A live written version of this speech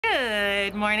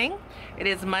Good morning. It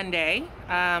is Monday,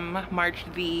 March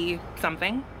the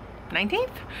something,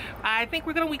 19th? I think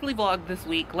we're gonna weekly vlog this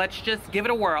week. Let's just give it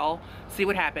a whirl, see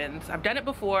what happens. I've done it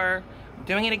before, I'm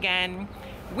doing it again.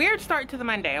 Weird start to the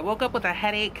Monday. I woke up with a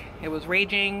headache, it was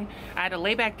raging. I had to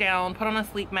lay back down, put on a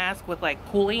sleep mask with like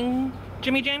cooling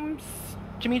Jimmy joints,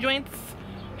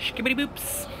 skibbity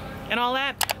boops, and all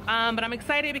that. But I'm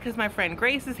excited because my friend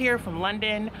Grace is here from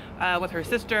London with her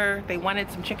sister. They wanted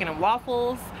some chicken and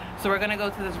waffles. So we're gonna go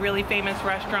to this really famous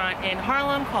restaurant in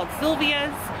Harlem called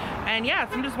Sylvia's. And yeah,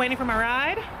 so I'm just waiting for my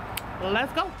ride.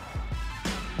 Let's go.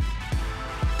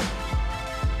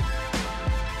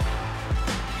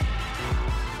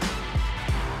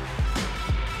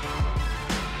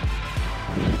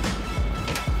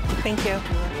 Thank you.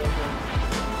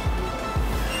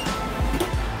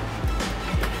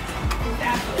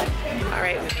 All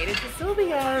right, we made it to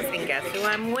Sylvia's, and guess who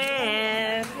I'm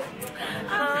with?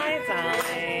 Hi,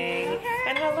 darling.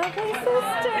 And her lovely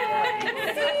sister.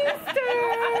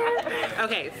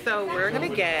 Okay, so we're gonna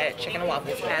get chicken and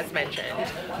waffles as mentioned,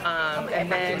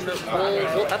 and then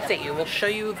we'll update you. We'll show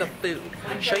you the food,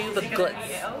 show you the goods.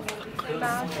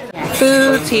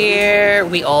 Food's here.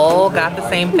 We all got the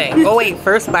same thing. Oh wait,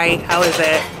 first bite. How is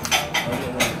it?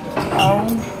 Oh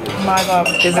my god.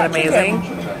 Is it amazing?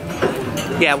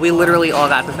 Yeah, we literally all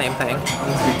got the same thing.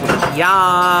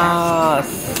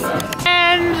 Yes.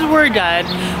 And we're done.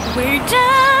 We're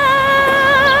done.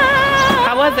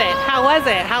 How was it? How was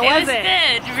it? How was it?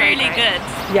 It was good. Really good.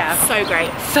 Yeah. So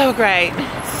great. So great.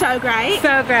 So great.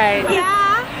 So great.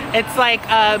 Yeah. It's like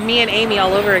me and Amy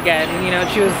all over again. You know,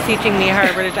 she was teaching me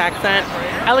her British accent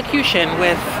elocution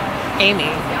with Amy,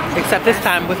 except this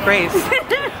time with Grace.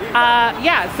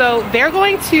 Yeah, so they're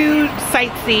going to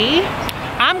sightsee.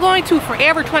 I'm going to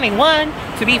Forever 21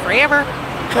 to be Forever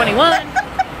 21. Know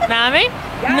what I mean?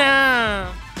 Yeah. No.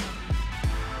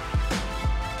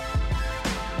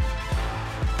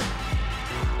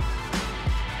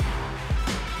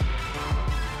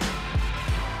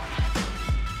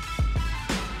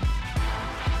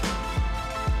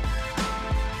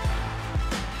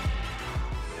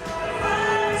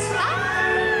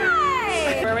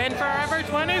 We're in Forever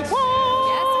 21. Yes, we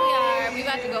are. We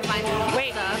about to go find some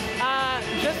Wait, stuff.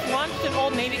 just launched an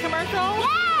Old Navy commercial.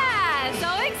 Yeah, so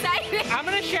excited. I'm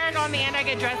gonna share it on the And I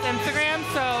Get Dressed Instagram,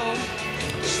 so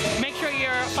make sure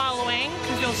you're following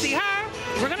because you'll see her.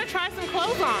 We're gonna try some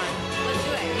clothes on. Let's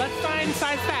do it. Let's find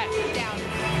size fat. Down.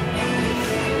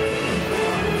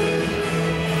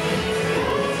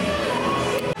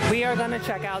 We are gonna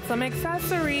check out some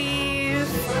accessories.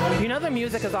 You know the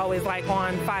music is always like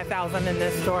on 5,000 in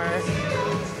this store.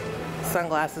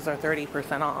 Sunglasses are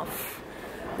 30% off.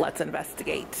 Let's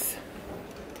investigate.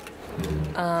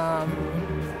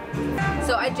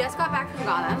 So I just got back from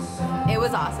Ghana. It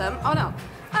was awesome. Oh no.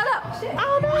 Oh no. Shit.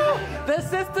 Oh no! The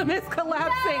system is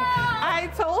collapsing. No! I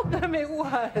told them it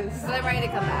was. So I'm ready to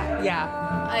come back. Yeah.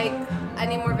 Like, I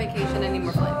need more vacation, I need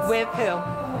more flights. With who?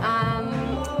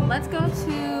 Let's go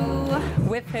to...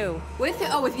 With who? With who?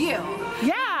 Oh, with you. Yeah.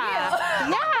 You.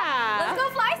 Yeah. Let's go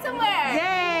fly somewhere.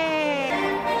 Yay!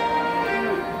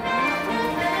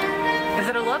 Is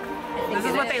it a look? This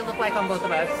is what they look like on both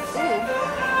of us. I'm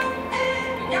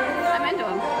into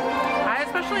them. I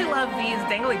especially love these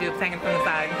dangly dupes hanging from the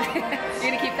side.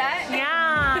 You're gonna keep that?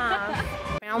 Yeah.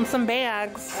 Found some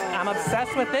bags. I'm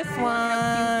obsessed with this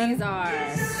one. These are.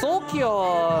 So cute.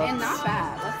 And not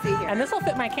bad. Let's see here. And this will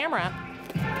fit my camera.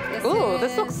 This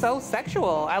This looks so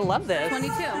sexual. I love this.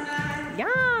 22.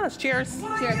 Yes. Cheers.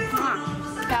 Cheers.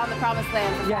 Mwah. Found the promised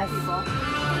land for Yes. fat people.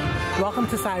 Welcome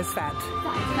to Size Fat.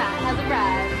 Fat has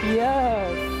arrived.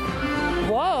 Yes.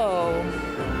 Whoa.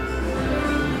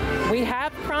 We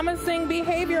have promising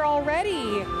behavior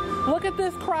already. Look at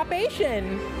this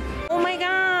cropation. Oh my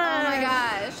god. Oh my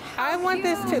gosh. I want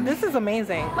this too. This is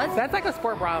amazing. Let's- That's like a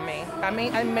sport bra on me. I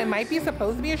mean, it might be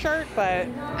supposed to be a shirt, but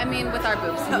I mean, with our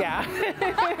boobs. yeah.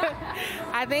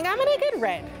 I think I'm gonna get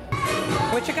red.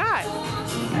 What you got?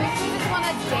 Makes me just want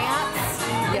to dance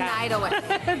the night away.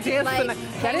 Dance like, the night.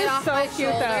 That hang it is off so my cute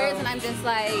shoulders, though. and I'm just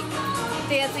like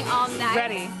dancing all night.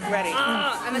 Ready.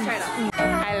 I'm gonna try it on.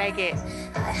 I like it.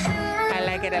 I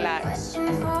like it a lot.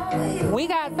 We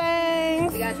got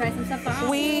things. We gotta try some stuff on.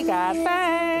 We got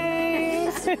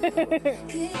things.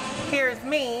 Here's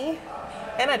me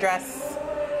in a dress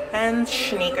and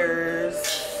sneakers.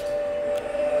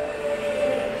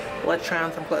 Let's try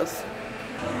on some clothes.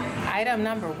 Item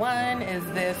number one is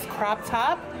this crop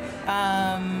top.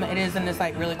 It is in this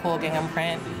like really cool gingham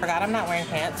print. Forgot I'm not wearing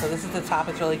pants, so this is the top.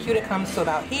 It's really cute. It comes to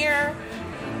about here.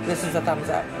 This is a thumbs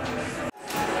up.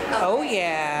 Oh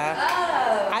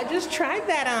yeah. I just tried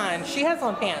that on. She has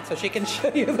on pants, so she can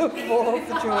show you the full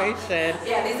situation.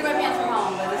 Yeah, these are my pants from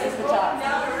home, but this is the top.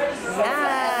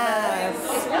 Yes.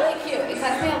 It's really cute. It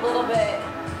cuts me a little bit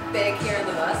big here in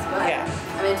the bust, but Yeah.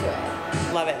 I'm into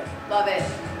it. Love it. Love it.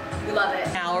 We love it.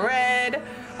 Now red.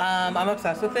 I'm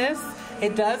obsessed with this.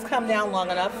 It does come down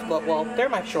long enough. Well, they're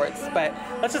my shorts, but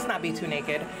let's just not be too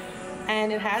naked.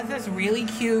 And it has this really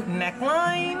cute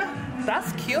neckline.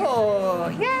 That's cute.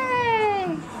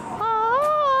 Yay!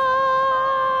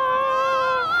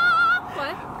 Oh.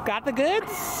 What? Got the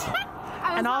goods?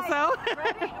 And also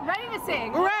ready to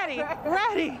sing.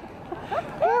 ready.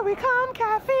 Here we come,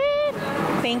 caffeine.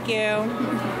 Thank you.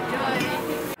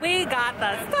 We got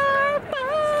the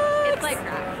Starbucks. It's like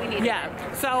crack. We need Yeah.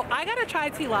 So I got a chai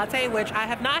tea latte, which I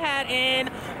have not had in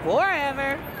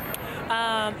forever.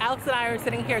 Alex and I are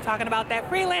sitting here talking about that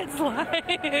freelance life.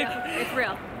 Yeah, it's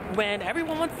real. When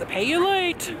everyone wants to pay you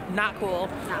late. Not cool.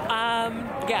 No.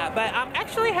 Yeah, but I'm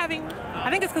actually having, I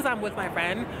think it's because I'm with my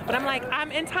friend, but I'm like,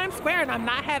 I'm in Times Square and I'm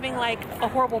not having like a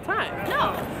horrible time.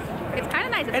 No. It's kind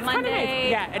of nice. It's It's kind of Monday.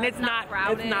 nice. Yeah, and it's not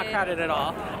crowded. It's not crowded at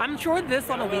all. I'm sure this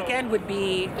on a weekend would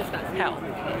be hell,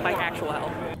 like actual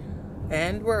hell.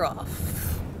 And we're off.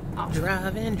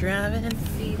 Driving.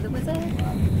 See the wizard?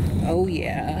 Oh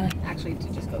yeah. Actually, to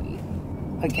just go eat.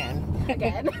 Again.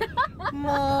 Again.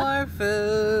 More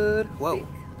food. Whoa.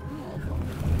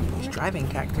 These driving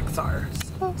tactics are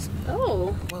so Oh.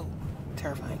 whoa,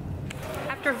 terrifying.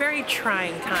 After a very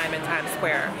trying time in Times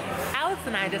Square, Alex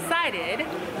and I decided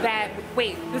that,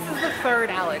 wait, this is the third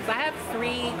Alex. I have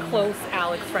 3 close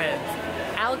Alex friends.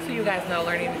 Alex, who you guys know,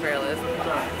 Learning Fearless.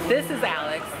 This is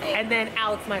Alex, and then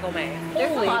Alex Michael May.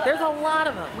 There's a lot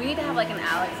of them. We need to have like an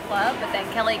Alex club, but then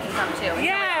Kelly can come too. And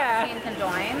Yeah. Kelly can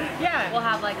join. Yeah. We'll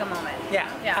have like a moment. Yeah,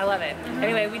 Yeah. I love it.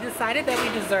 Anyway, we decided that we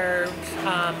deserved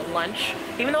lunch,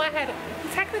 even though I had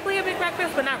technically a big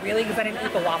breakfast, but not really because I didn't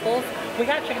eat the waffles. We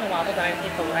got chicken and waffles. I didn't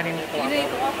eat the You didn't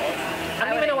eat the waffles? I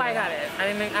don't even know why I got it.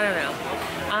 I don't know.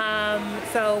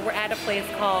 So we're at a place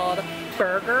called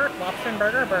Lobster and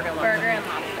Burger, or Burger and Lobster? Burger and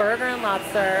lobster. Burger and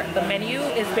Lobster. The menu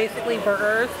is basically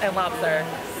burgers and lobster.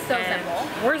 So And simple.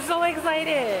 We're so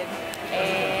excited.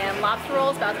 And lobster roll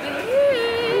is about to be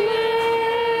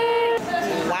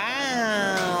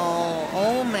Wow.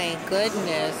 Oh my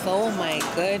goodness. Oh my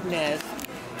goodness.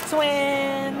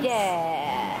 Twins.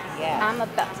 Yeah. Yeah. I'm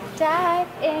about to dive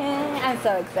in. I'm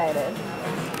so excited.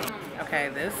 Okay,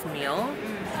 this meal,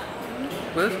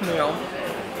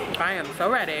 I am so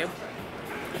ready.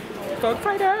 So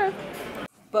excited.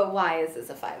 But why is this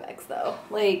a 5X though?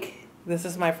 Like, This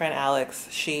is my friend Alex.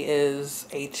 She is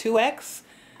a 2X.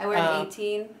 I wear an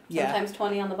 18, yeah. sometimes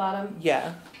 20 on the bottom.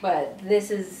 Yeah. But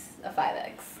this is a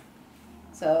 5X.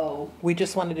 So We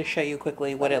just wanted to show you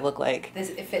quickly what it looked like.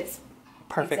 it fits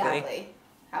Perfectly. exactly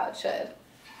how it should.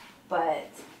 But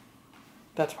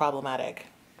That's problematic.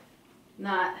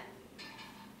 not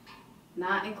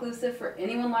inclusive for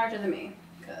anyone larger than me.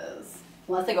 Because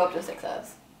unless they go up to a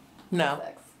 6S. No.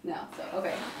 6X. No, so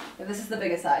okay. If this is the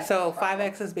biggest size. So no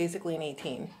problem. 5X is basically an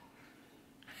 18.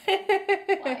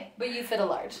 Why? But you fit a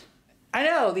large. I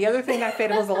know. The other thing I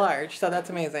fitted was a large, so that's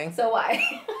amazing. So why?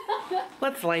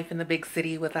 What's life in the big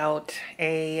city without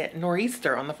a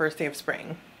nor'easter on the first day of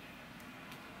spring?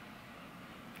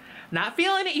 Not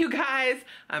feeling it, you guys.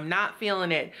 I'm not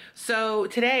feeling it. So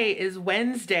today is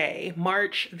Wednesday,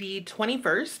 March the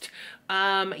 21st.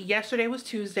 Yesterday was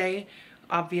Tuesday,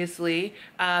 obviously.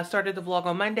 Started the vlog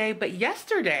on Monday, but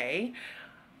yesterday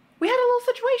we had a little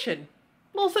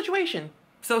situation.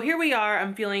 So here we are.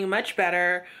 I'm feeling much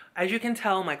better. As you can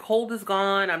tell, my cold is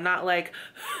gone. I'm not like,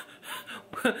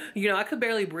 you know, I could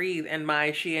barely breathe in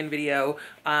my Shein video.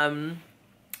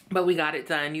 But we got it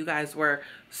done. You guys were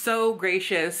so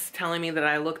gracious telling me that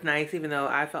I looked nice, even though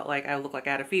I felt like I looked like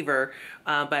I had a fever.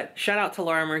 But shout out to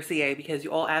Laura Mercier because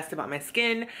you all asked about my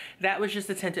skin. That was just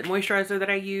a tinted moisturizer that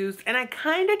I used, and I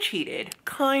kind of cheated.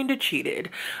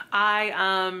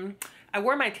 I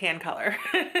wore my tan color.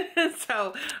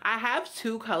 So I have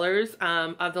 2 colors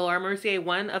of the Laura Mercier.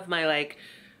 One of my like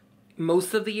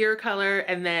most of the year color,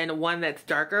 and then one that's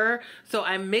darker. So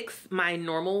I mixed my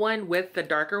normal one with the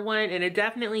darker one, and it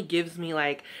definitely gives me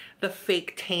like the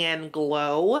fake tan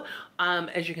glow.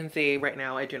 As you can see right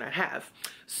now, I do not have.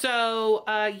 So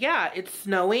yeah, it's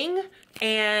snowing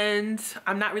and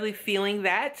I'm not really feeling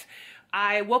that.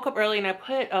 I woke up early and I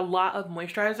put a lot of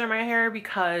moisturizer in my hair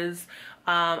because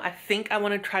I think I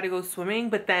want to try to go swimming,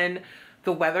 but then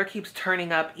the weather keeps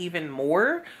turning up even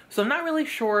more. So I'm not really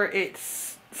sure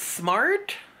it's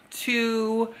smart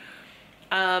to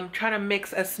try to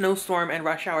mix a snowstorm and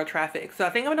rush hour traffic. So I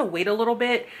think I'm gonna wait a little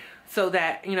bit so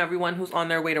that, you know, everyone who's on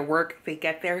their way to work, they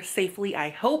get there safely, I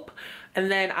hope.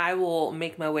 And then I will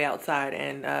make my way outside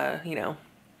and, you know,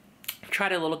 try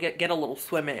to get a little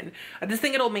swim in. I just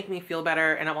think it'll make me feel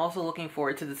better. And I'm also looking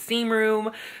forward to the steam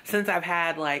room since I've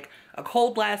had like a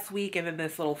cold last week and then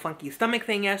this little funky stomach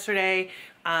thing yesterday.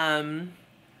 You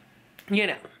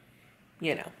know.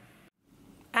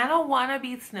 I don't want to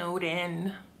be snowed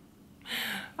in.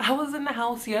 I was in the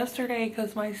house yesterday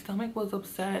because my stomach was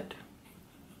upset.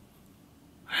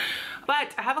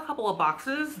 But I have a couple of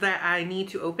boxes that I need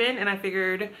to open and I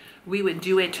figured we would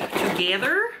do it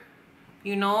together,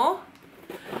 you know,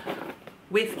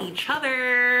 with each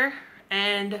other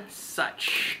and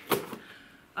such.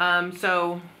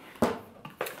 So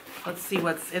let's see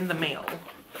what's in the mail.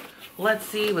 Let's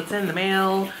see what's in the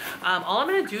mail. All I'm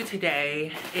gonna do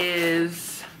today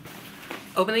is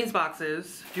open these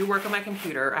boxes, do work on my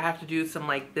computer. I have to do some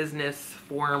like business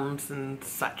forms and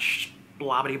such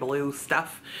blobbity-blue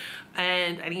stuff.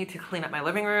 And I need to clean up my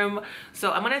living room.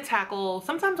 So I'm gonna tackle,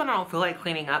 sometimes when I don't feel like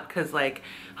cleaning up, cause like,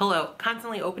 hello,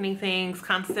 constantly opening things,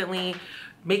 constantly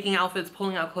making outfits,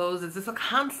 pulling out clothes, it's just a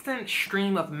constant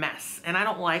stream of mess. And I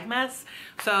don't like mess.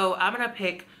 So I'm gonna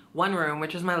pick one room,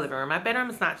 which is my living room. My bedroom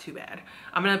is not too bad.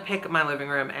 I'm gonna pick my living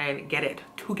room and get it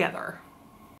together.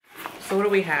 So what do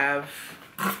we have?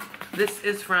 This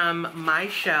is from My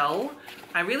Shell.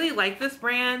 I really like this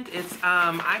brand. It's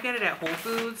I get it at Whole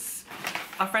Foods.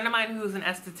 A friend of mine who's an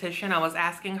esthetician, I was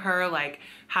asking her like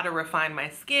how to refine my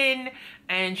skin,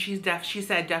 and she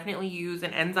said definitely use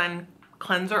an enzyme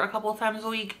cleanser a couple of times a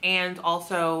week and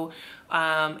also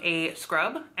a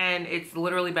scrub, and it's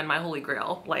literally been my holy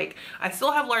grail. Like, I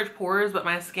still have large pores, but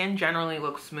my skin generally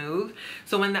looks smooth.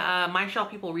 So when the My Shell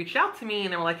people reached out to me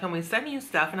and they were like, can we send you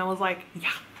stuff? And I was like,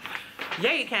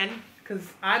 yeah you can,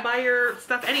 because I buy your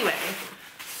stuff anyway.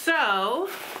 So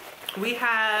we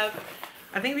have,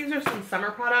 I think these are some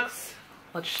summer products.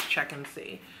 Let's check and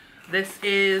see. This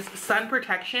is sun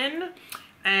protection,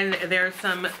 and there's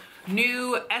some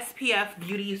new SPF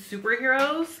beauty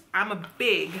superheroes. I'm a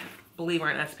big believer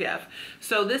in SPF.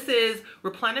 So this is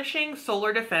Replenishing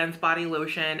Solar Defense Body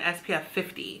Lotion SPF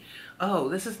 50. Oh,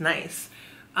 this is nice.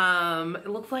 It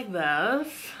looks like this.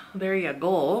 There you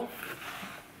go.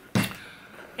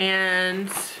 And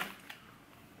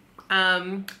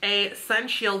a sun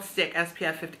shield stick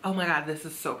SPF 50. Oh my god, this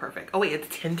is so perfect. Oh wait, it's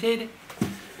tinted.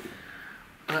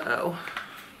 Uh-oh.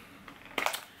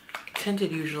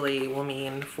 Tinted usually will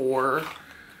mean for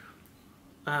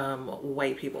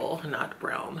white people, not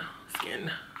brown skin.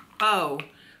 Oh,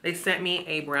 they sent me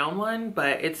a brown one,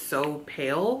 but it's so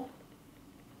pale.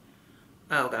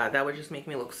 Oh god, that would just make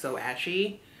me look so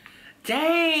ashy.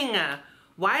 Dang!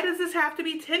 Why does this have to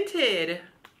be tinted?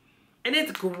 And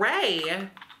it's gray.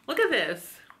 Look at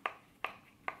this.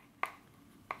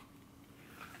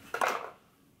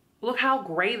 Look how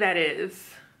gray that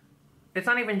is. It's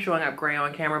not even showing up gray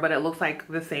on camera, but it looks like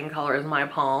the same color as my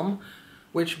palm,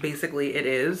 which basically it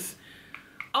is.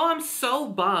 Oh, I'm so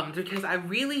bummed because I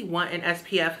really want an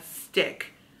SPF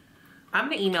stick. I'm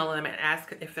gonna email them and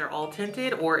ask if they're all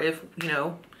tinted or if, you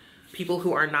know, people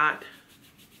who are not,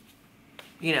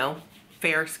 you know,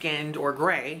 fair-skinned or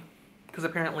gray, because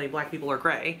apparently black people are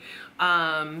gray,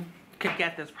 could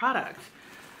get this product.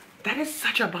 That is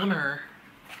such a bummer.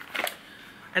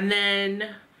 And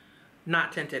then,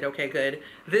 not tinted, okay, good.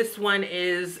 This one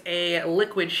is a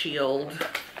liquid shield.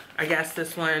 I guess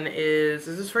this one is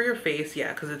this for your face?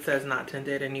 Yeah, because it says not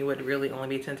tinted and you would really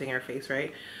only be tinting your face,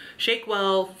 right? Shake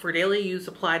well, for daily use,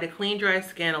 apply to clean, dry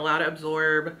skin, allow to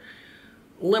absorb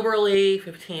liberally,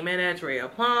 15 minutes,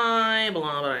 reapply,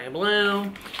 blah, blah, blah.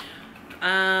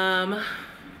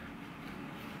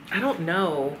 I don't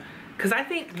know, because I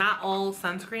think not all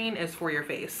sunscreen is for your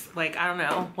face. Like, I don't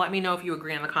know. Let me know if you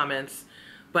agree in the comments.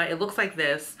 But it looks like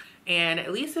this, and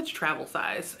at least it's travel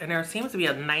size. And there seems to be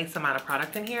a nice amount of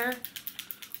product in here.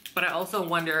 But I also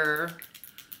wonder,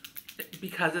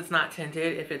 because it's not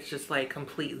tinted, if it's just like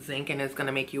complete zinc and it's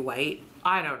gonna make you white.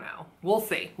 I don't know. We'll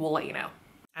see. We'll let you know.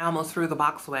 I almost threw the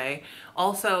box away.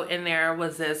 Also in there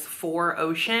was this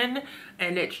 4Ocean,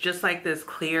 and it's just like this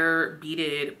clear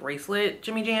beaded bracelet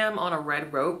Jimmy Jam on a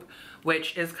red rope,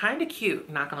 which is kind of cute,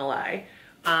 not gonna lie.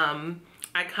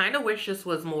 I kind of wish this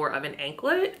was more of an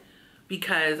anklet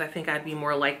because I think I'd be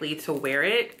more likely to wear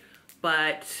it,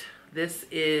 but this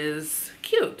is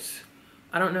cute.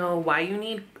 I don't know why you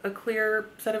need a clear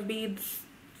set of beads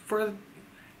for...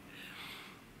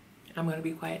 I'm gonna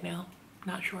be quiet now,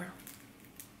 not sure.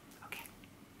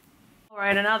 All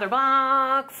right, another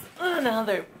box.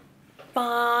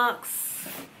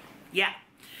 Yeah.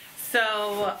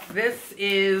 So this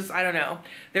is, I don't know,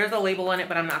 there's a label on it,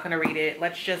 but I'm not gonna read it.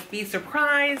 Let's just be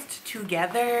surprised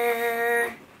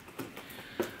together.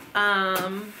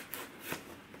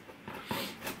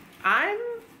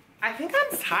 I think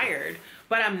I'm tired,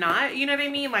 but I'm not, you know what I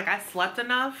mean? Like I slept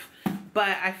enough,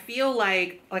 but I feel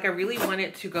like I really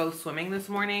wanted to go swimming this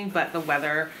morning, but the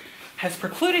weather has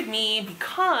precluded me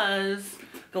because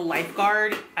the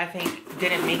lifeguard, I think,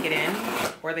 didn't make it in,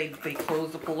 or they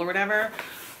closed the pool or whatever.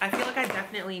 I feel like I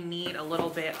definitely need a little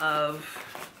bit of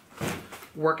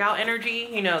workout energy,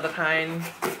 you know, the kind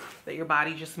that your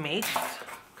body just makes,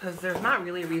 because there's not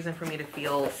really a reason for me to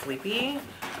feel sleepy,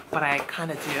 but I kind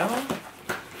of do.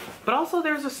 But also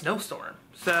there's a snowstorm,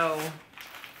 so,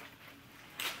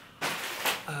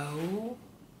 oh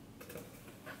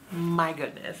my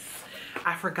goodness.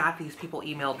 I forgot these people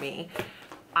emailed me.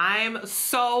 I'm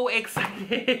so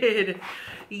excited.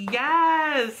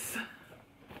 Yes.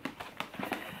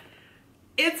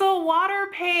 It's a water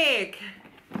pick.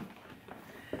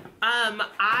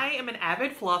 I am an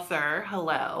avid flosser.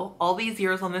 Hello. All these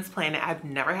years on this planet, I've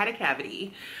never had a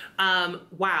cavity.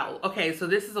 Wow. Okay, so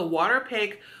this is a water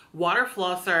pick, water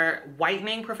flosser,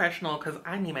 whitening professional, because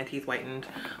I need my teeth whitened.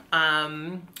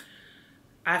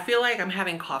 I feel like I'm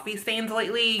having coffee stains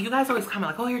lately. You guys always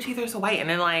comment like, oh, your teeth are so white. And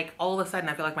then like all of a sudden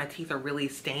I feel like my teeth are really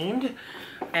stained.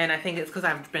 And I think it's because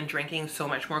I've been drinking so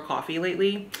much more coffee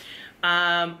lately.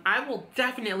 I will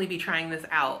definitely be trying this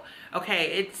out.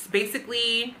 Okay, it's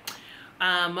basically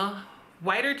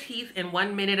whiter teeth in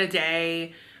 1 minute a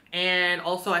day. And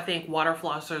also I think water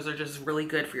flossers are just really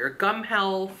good for your gum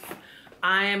health.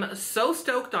 I'm so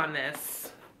stoked on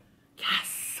this.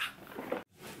 Yes.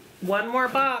 One more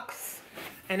box.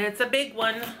 And it's a big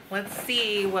one. Let's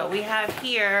see what we have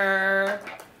here.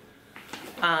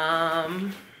 I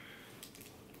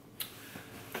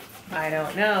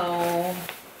don't know.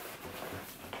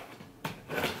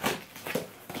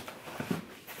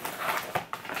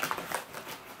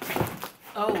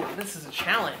 Oh, this is a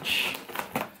challenge.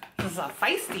 This is a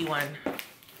feisty one.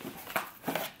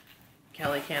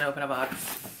 Kelly can't open a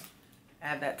box.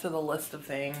 Add that to the list of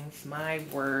things. My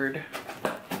word.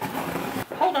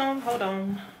 Hold on, hold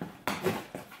on.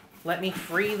 Let me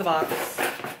free the box.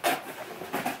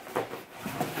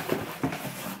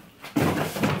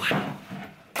 Wow.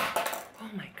 Oh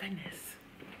my goodness.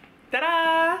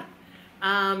 Ta-da!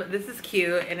 This is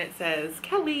cute and it says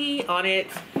Kelly on it.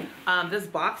 This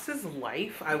box is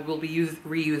life. I will be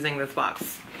reusing this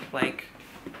box. Like,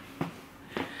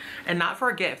 and not for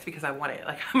a gift because I want it.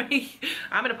 Like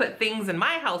I'm gonna put things in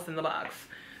my house in the box.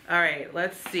 All right,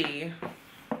 let's see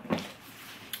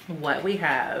what we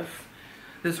have.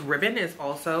 This ribbon is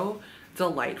also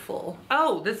delightful.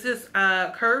 Oh, this is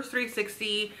Curves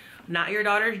 360, Not Your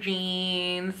Daughter's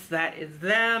Jeans. That is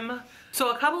them.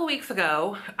 So a couple of weeks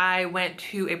ago, I went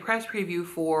to a press preview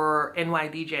for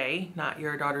NYDJ, Not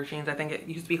Your Daughter's Jeans, I think it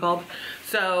used to be called.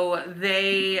 So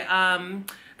they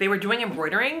were doing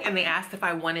embroidering and they asked if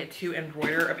I wanted to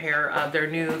embroider a pair of their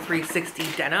new 360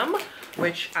 denim,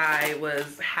 which I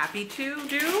was happy to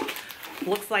do.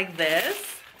 Looks like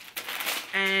this.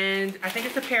 And I think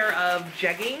it's a pair of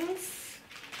jeggings.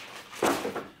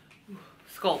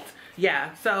 Sculpt.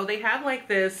 Yeah, so they have like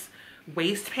this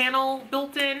waist panel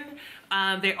built in.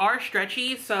 They are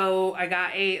stretchy, so I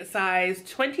got a size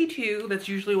 22. That's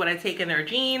usually what I take in their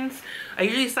jeans. I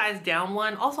usually size down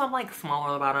one. Also, I'm like small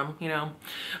on the bottom, you know.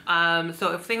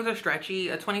 So if things are stretchy,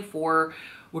 a 24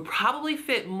 would probably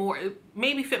fit more,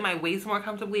 maybe fit my waist more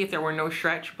comfortably if there were no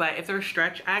stretch, but if there's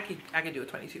stretch, I could do a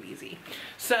 22 easy.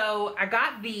 So I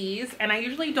got these, and I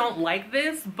usually don't like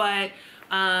this, but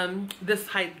this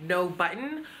type no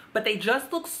button, but they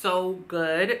just look so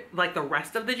good like the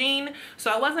rest of the jean,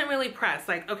 so I wasn't really pressed.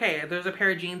 Like, okay, there's a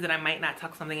pair of jeans that I might not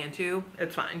tuck something into,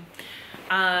 it's fine.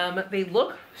 They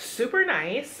look super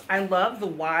nice. I love the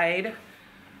wide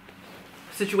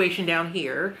situation down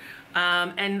here.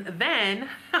 And then,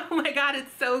 oh my God,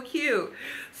 it's so cute.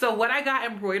 So what I got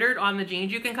embroidered on the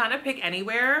jeans, you can kind of pick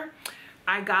anywhere.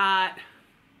 I got,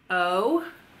 oh,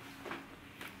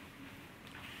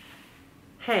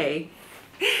 hey,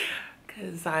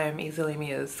 because I am easily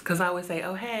amused. Because I always say,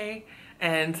 oh, hey.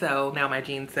 And so now my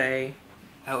jeans say,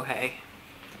 oh, hey.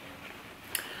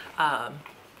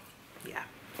 Yeah,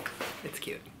 it's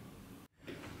cute.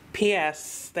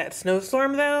 P.S. That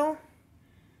snowstorm though,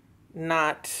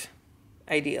 not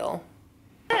ideal.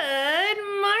 Good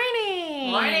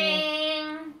morning.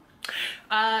 Morning.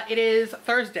 It is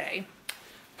Thursday.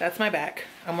 That's my back.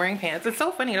 I'm wearing pants. It's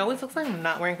so funny. It always looks like I'm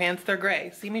not wearing pants. They're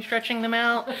gray. See me stretching them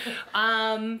out?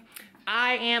 I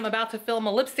am about to film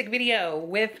a lipstick video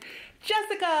with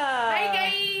Jessica. Hi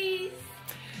guys.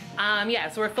 Yeah,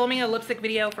 so we're filming a lipstick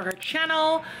video for her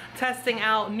channel, testing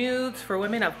out nudes for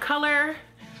women of color.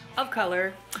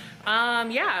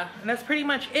 Yeah, and that's pretty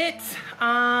much it.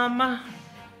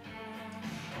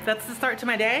 That's the start to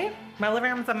my day. My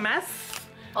living room's a mess.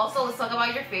 Also, let's talk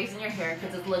about your face and your hair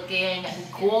because it's looking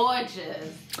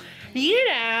gorgeous. You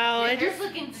know, Your hair's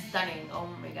looking stunning. Oh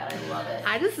my god, I love it.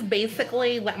 I just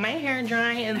basically let my hair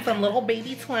dry in some little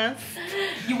baby twists.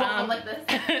 You woke up like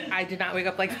this? I did not wake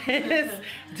up like this.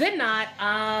 Did not.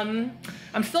 I'm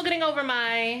still getting over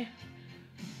my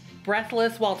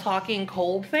breathless while talking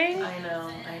cold thing. I know.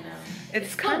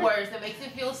 It's the kind of worst. It makes me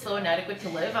feel so inadequate to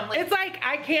live. I'm like, it's like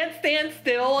I can't stand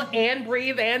still and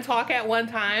breathe and talk at one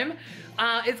time.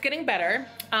 It's getting better.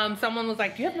 Someone was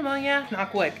like, do you have pneumonia?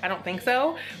 Knock wood. I don't think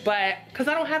so. But, cause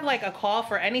I don't have like a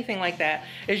cough or anything like that.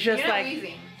 It's just you're not like,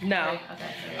 wheezing. no. Right,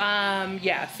 okay.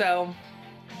 Yeah, so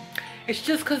it's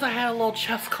just cause I had a little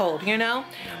chest cold, you know?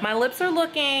 My lips are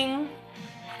looking,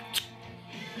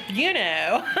 you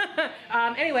know.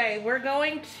 Anyway, we're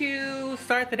going to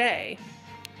start the day.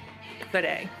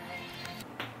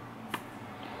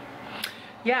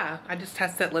 Yeah, I just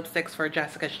tested lipsticks for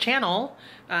Jessica's channel.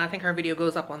 I think her video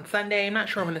goes up on Sunday. I'm not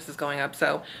sure when this is going up,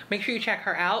 so make sure you check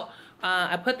her out.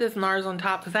 I put this NARS on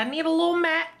top because I need a little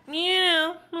matte, you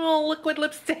know, a little liquid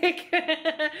lipstick.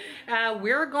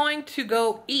 We're going to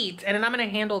go eat, and then I'm going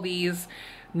to handle these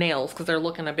nails because they're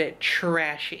looking a bit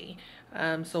trashy.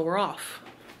 So we're off.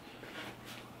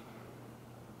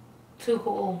 Too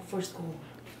cool for school.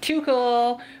 Too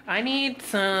cool. I need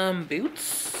some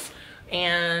boots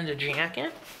and a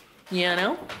jacket, you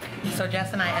know? So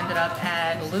Jess and I ended up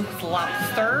at Luke's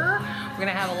Lobster. We're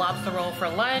gonna have a lobster roll for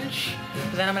lunch.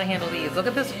 Then I'm gonna handle these. Look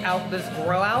at this this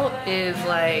grow out is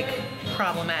like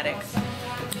problematic.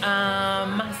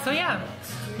 So yeah,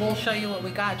 we'll show you what we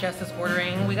got. Jess is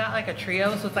ordering. We got like a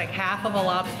trio, so it's like half of a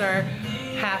lobster,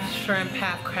 half shrimp,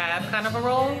 half crab kind of a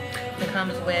roll. It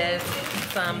comes with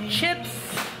some chips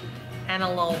and a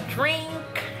little drink,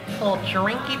 a little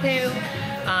drinky poo.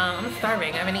 I'm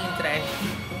starving, I haven't eaten today.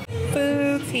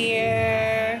 Food's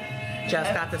here.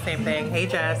 Jess got the same thing. Hey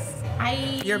Jess. Hi.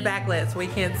 You're backlit, so we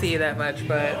can't see you that much,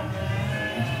 but.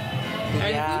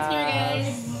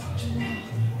 Yes.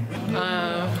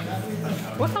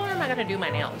 What color am I gonna do my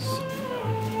nails?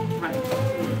 Right.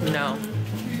 No.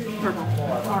 Purple.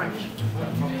 Orange.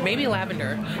 Maybe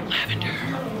lavender. Lavender.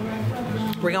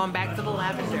 We're going back to the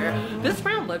lavender. This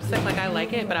brown lipstick, like I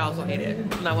like it, but I also hate it.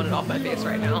 And I want it off my face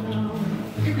right now.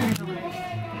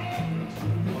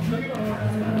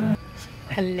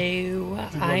 Hello,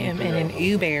 I am in an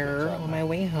Uber on my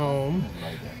way home.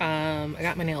 I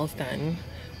got my nails done.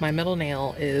 My middle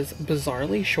nail is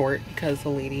bizarrely short because the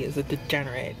lady is a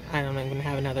degenerate. I don't even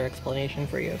have another explanation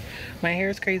for you. My hair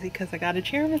is crazy because I got a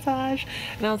chair massage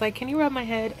and I was like, can you rub my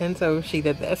head? And so she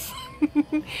did this.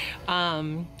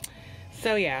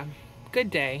 So yeah, good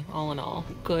day, all in all,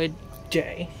 good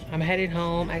day. I'm headed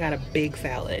home. I got a big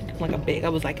salad, I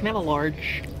was like, can I have a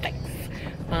large? Thanks.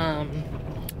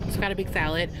 So I got a big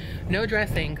salad, no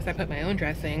dressing because I put my own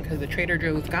dressing because the Trader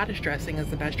Joe's Goddess dressing is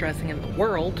the best dressing in the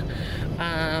world.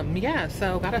 Yeah,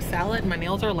 so got a salad. My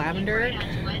nails are lavender.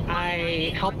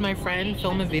 I helped my friend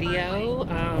film a video.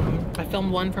 I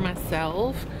filmed one for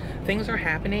myself. Things are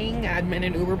happening. I'm in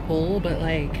an Uber pool, but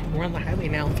like we're on the highway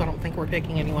now, so I don't think we're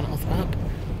picking anyone else up.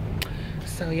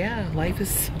 So yeah, life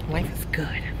is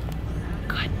good.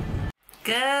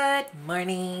 Good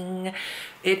morning.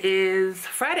 It is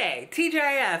Friday.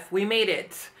 TGIF. We made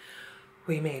it.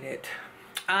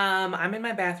 I'm in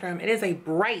my bathroom. It is a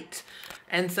bright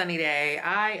and sunny day.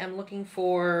 I am looking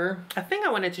for a thing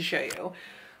I wanted to show you.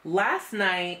 Last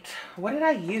night, what did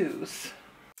I use?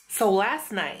 So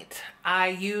last night I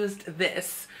used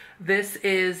this. This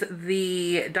is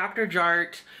the Dr.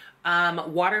 Jart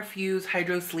Water Fuse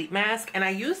Hydro Sleep Mask, and I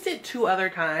used it 2 other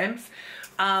times.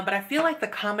 But I feel like the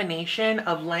combination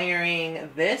of layering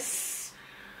this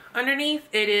underneath,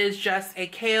 it is just a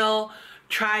kale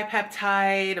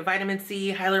tripeptide vitamin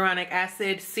C hyaluronic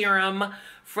acid serum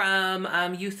from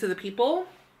Use to the People.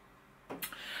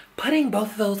 Putting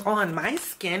both of those on my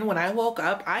skin when I woke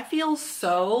up, I feel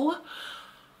so,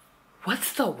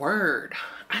 what's the word?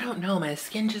 I don't know, my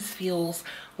skin just feels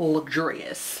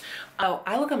luxurious. Oh,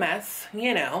 I look a mess,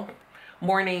 you know.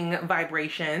 Morning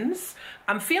vibrations.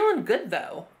 I'm feeling good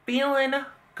though. Feeling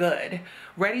good.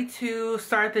 Ready to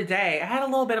start the day. I had a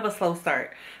little bit of a slow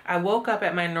start. I woke up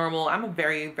at my normal, I'm a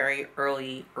very, very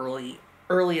early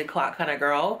o'clock kind of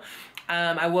girl.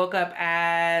 I woke up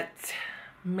at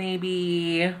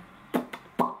maybe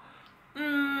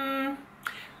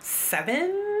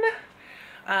 7,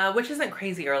 which isn't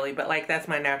crazy early, but like that's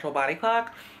my natural body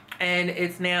clock. and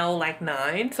it's now like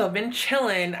 9, so I've been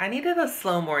chilling. I needed a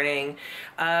slow morning.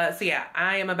 So yeah,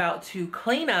 I am about to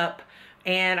clean up,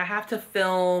 and I have to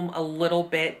film a little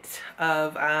bit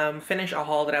of finish a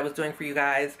haul that I was doing for you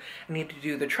guys. I need to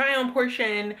do the try on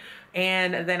portion,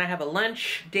 and then I have a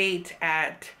lunch date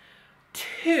at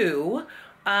 2.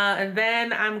 And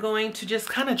then I'm going to just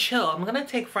kind of chill. I'm gonna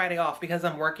take Friday off because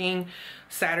I'm working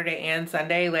Saturday and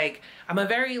Sunday. Like, I'm a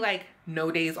very like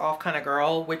no days off kind of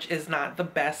girl, which is not the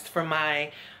best for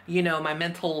my, you know, my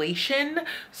mentalation.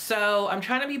 So I'm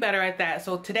trying to be better at that.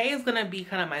 So today is gonna be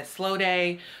kind of my slow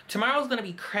day. Tomorrow's gonna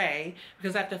be cray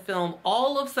because I have to film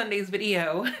all of Sunday's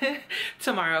video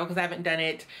tomorrow because I haven't done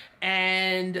it.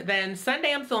 And then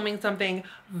Sunday I'm filming something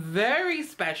very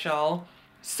special.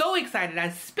 So excited, I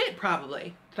spit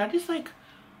probably. Did I just like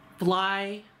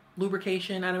fly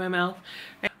lubrication out of my mouth?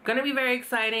 Gonna be very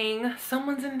exciting.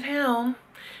 Someone's in town.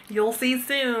 You'll see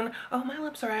soon. Oh, my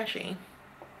lips are ashy.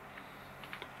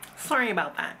 Sorry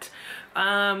about that.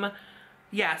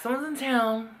 Yeah, someone's in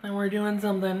town and we're doing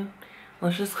something.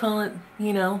 Let's just call it,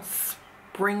 you know,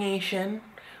 springation.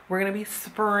 We're gonna be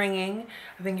springing.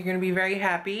 I think you're gonna be very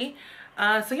happy.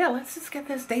 So yeah, let's just get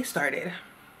this day started.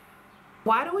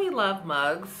 Why do we love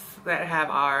mugs that have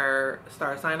our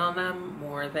star sign on them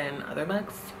more than other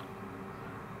mugs?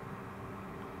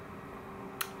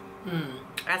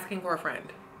 Asking for a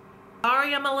friend.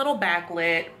 Sorry, I'm a little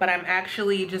backlit, but I'm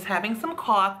actually just having some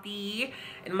coffee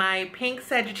in my pink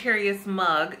Sagittarius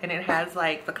mug, and it has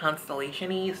like the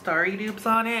constellation-y starry dupes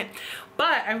on it.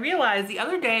 But I realized the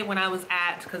other day when I was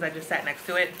at, because I just sat next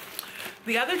to it,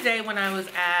 the other day when I was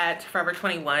at Forever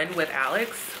 21 with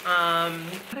Alex, I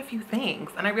had a few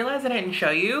things and I realized I didn't show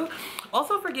you.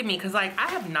 Also forgive me because like I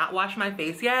have not washed my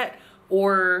face yet,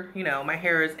 or you know, my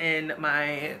hair is in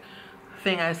my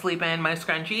thing I sleep in, my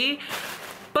scrunchie.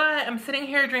 But I'm sitting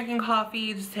here drinking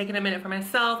coffee, just taking a minute for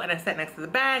myself, and I sat next to the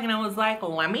bag and I was like,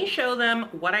 let me show them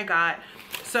what I got.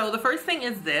 So the first thing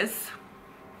is this.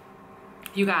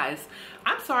 You guys,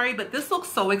 I'm sorry, but this looks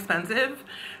so expensive.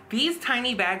 These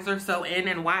tiny bags are so in,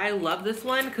 and why I love this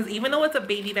one, because even though it's a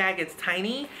baby bag, it's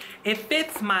tiny. It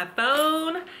fits my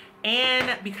phone,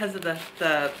 and because of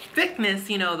the thickness,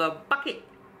 you know, the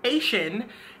bucket-ation,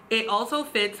 it also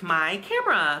fits my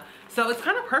camera. So it's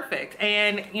kind of perfect.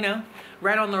 And, you know,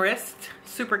 right on the wrist,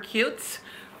 super cute.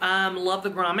 Love the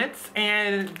grommets.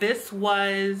 And this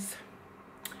was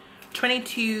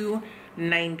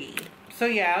 $22.90. So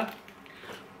yeah,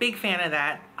 big fan of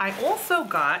that. I also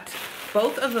got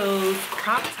both of those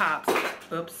crop tops.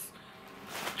 Oops,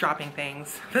 dropping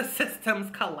things. The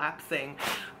system's collapsing.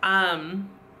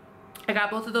 I got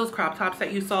both of those crop tops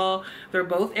that you saw. They're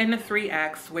both in the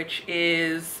 3X, which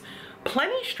is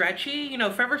plenty stretchy. You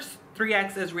know, Forever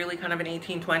 3X is really kind of an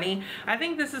 18-20. I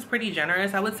think this is pretty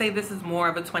generous. I would say this is more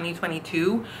of a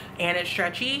 20-22, and it's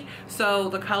stretchy. So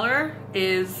the color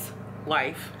is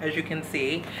life, as you can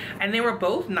see. And they were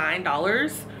both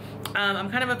 $9. I'm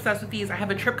kind of obsessed with these. I have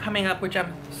a trip coming up, which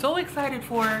I'm so excited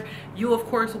for. You, of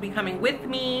course, will be coming with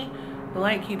me. The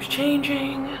light keeps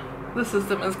changing. The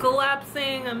system is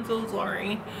collapsing. I'm so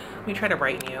sorry. Let me try to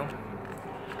brighten you.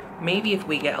 Maybe if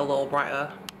we get a little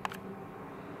brighter.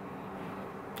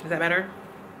 Is that better?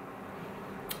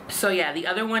 So yeah, the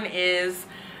other one is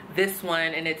this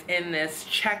one, and it's in this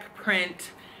check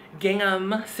print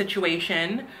gingham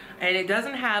situation. And it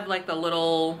doesn't have like the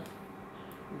little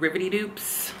rivety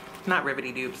dupes. Not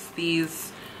rivety dupes,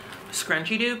 these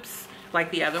scrunchy dupes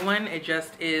like the other one. It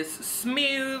just is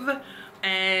smooth.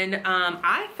 And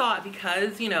I thought,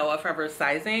 because you know of Forever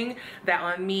sizing, that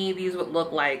on me these would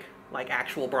look like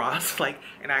actual bras, like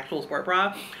an actual sport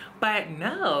bra. But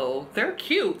no, they're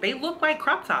cute. They look like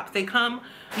crop tops. They come,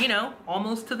 you know,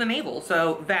 almost to the navel.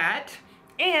 So that,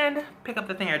 and pick up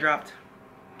the thing I dropped.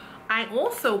 I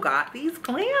also got these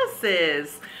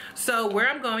glasses. So where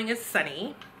I'm going is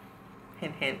sunny.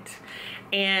 Hint, hint.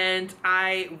 And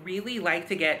I really like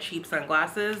to get cheap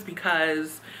sunglasses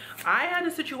because I had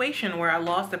a situation where I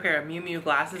lost a pair of Miu Miu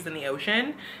glasses in the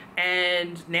ocean,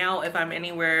 and now if I'm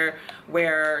anywhere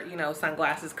where, you know,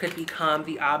 sunglasses could become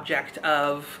the object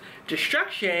of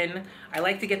destruction, I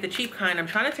like to get the cheap kind. I'm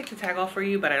trying to take the tag off for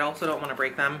you, but I also don't want to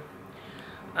break them.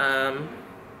 I'm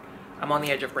on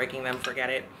the edge of breaking them, forget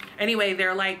it. Anyway,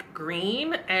 they're like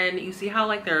green, and you see how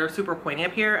like they're super pointy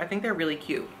up here? I think they're really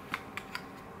cute.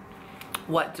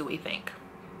 What do we think?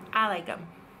 I like them.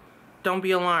 Don't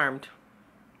be alarmed.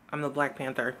 I'm the Black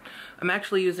Panther. I'm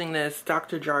actually using this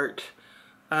Dr. Jart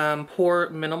Pore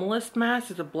Minimalist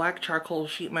Mask. It's a black charcoal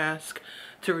sheet mask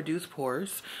to reduce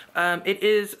pores. It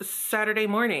is Saturday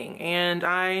morning, and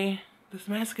this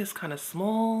mask is kind of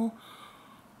small.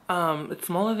 It's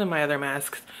smaller than my other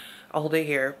masks. I'll hold it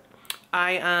here.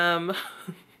 I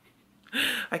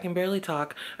can barely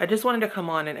talk. I just wanted to come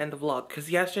on and end the vlog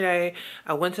because yesterday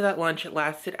I went to that lunch. It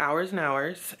lasted hours and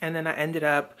hours, and then I ended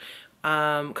up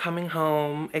coming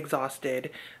home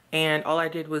exhausted, and all I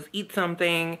did was eat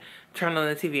something, turn on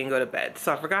the TV, and go to bed.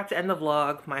 So I forgot to end the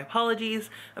vlog. My apologies.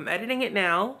 I'm editing it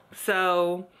now,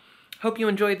 so hope you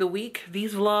enjoyed the week.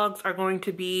 These vlogs are going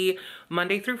to be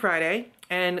Monday through Friday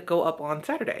and go up on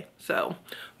Saturday. So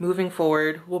moving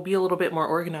forward, we'll be a little bit more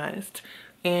organized.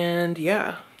 And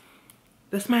yeah,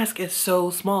 this mask is so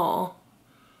small.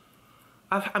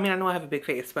 I mean, I know I have a big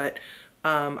face, but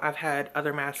I've had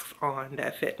other masks on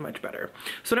that fit much better.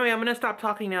 So anyway, I'm gonna stop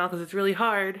talking now because it's really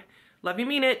hard. Love you,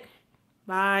 mean it.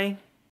 Bye.